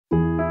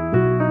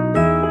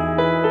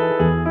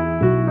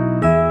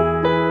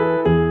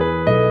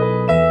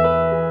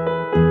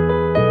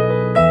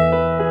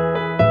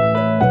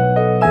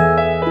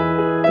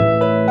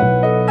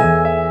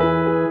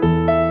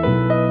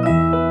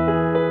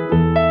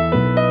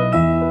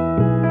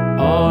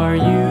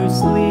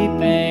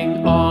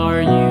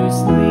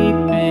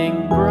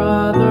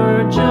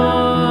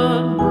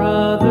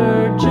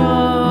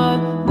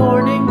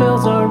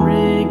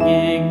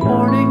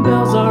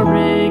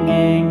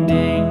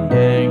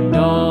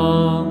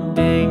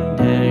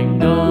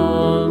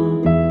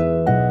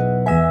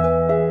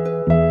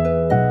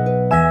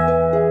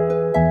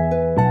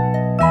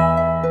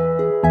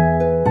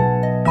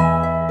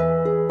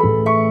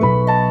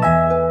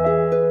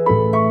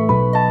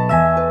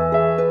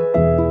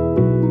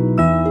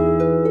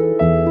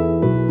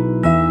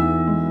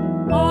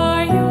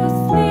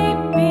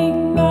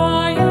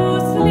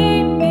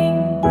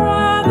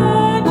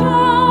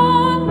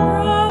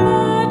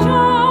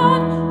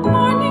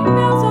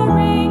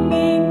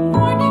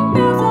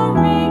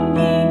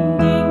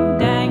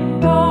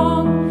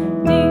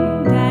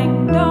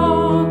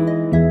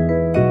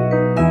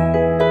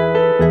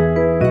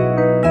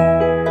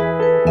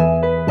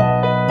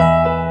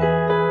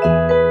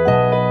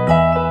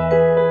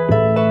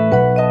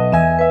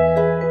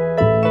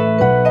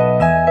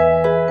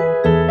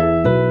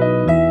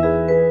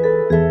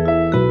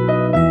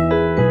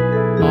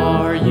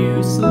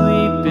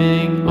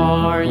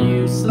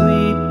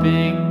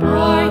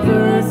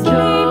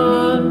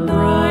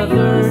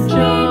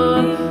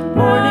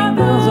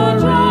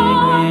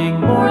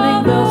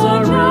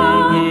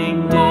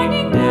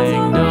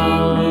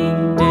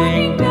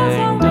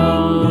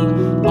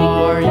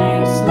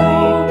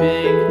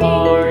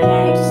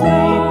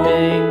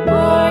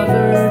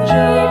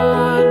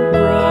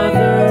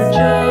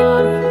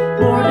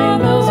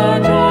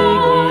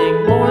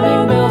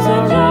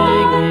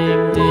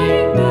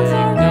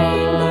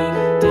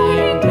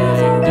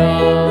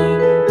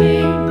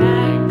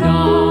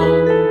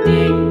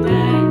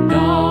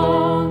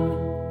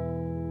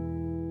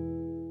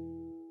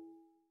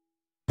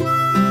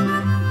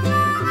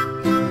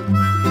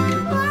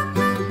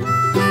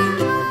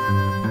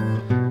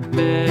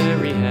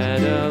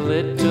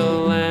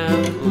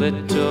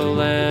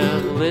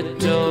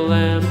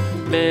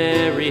lamb.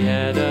 Mary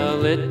had a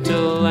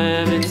little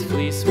lamb, its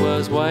fleece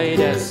was white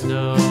as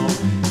snow.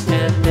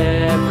 And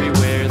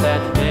everywhere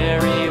that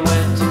Mary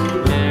went,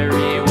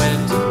 Mary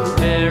went,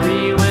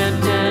 Mary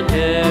went, and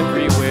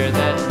everywhere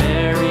that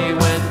Mary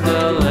went,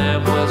 the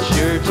lamb was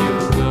sure to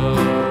go.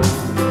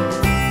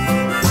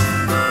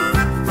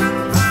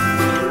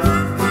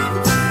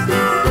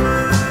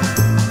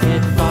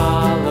 It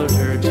followed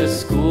her to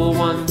school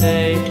one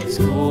day,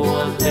 school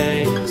one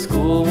day,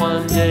 school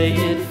one day.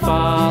 It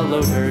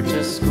followed her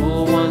to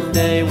school one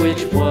day,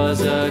 which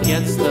was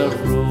against the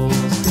rules.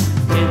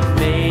 It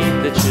made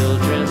the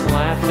children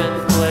laugh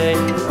and play,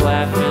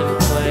 laugh and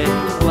play,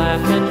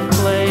 laugh and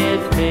play.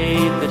 It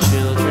made the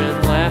children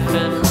laugh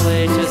and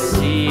play to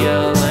see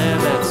a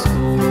lamb at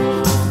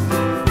school.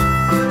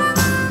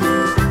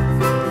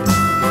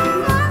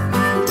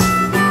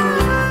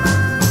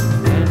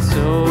 And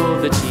so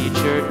the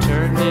teacher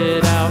turned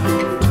it out,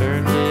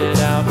 turned it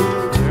out,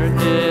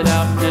 turned it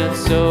out. And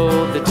so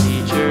the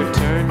teacher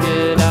turned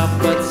it out,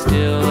 but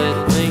still it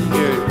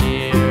lingered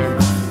near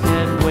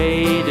and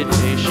waited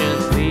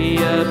patiently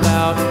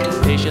about,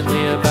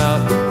 patiently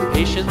about,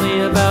 patiently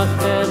about,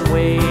 and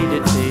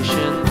waited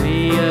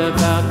patiently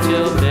about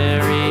till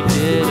Mary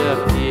did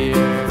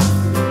appear.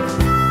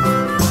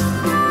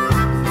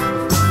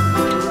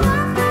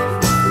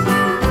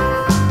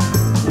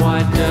 Why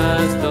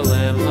does the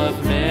lamb love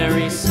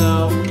Mary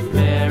so,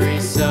 Mary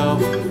so,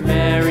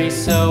 Mary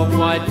so?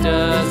 Why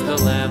does the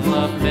lamb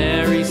love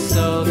Mary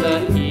so?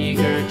 The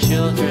eager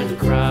children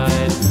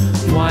cried.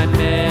 Why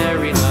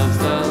Mary loves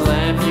the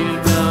lamb, you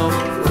know,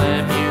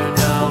 lamb, you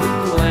know,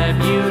 lamb,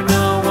 you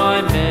know.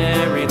 Why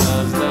Mary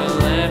loves the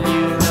lamb,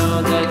 you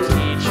know, the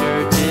teacher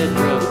did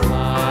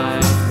reply.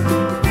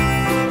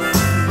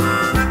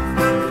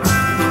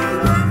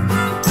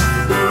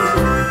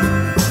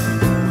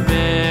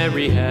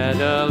 Mary had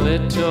a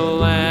little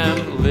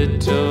lamb,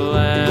 little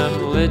lamb,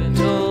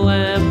 little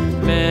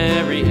lamb.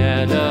 Mary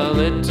had a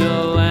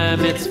little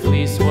lamb, its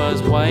fleece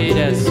was white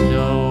as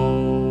snow.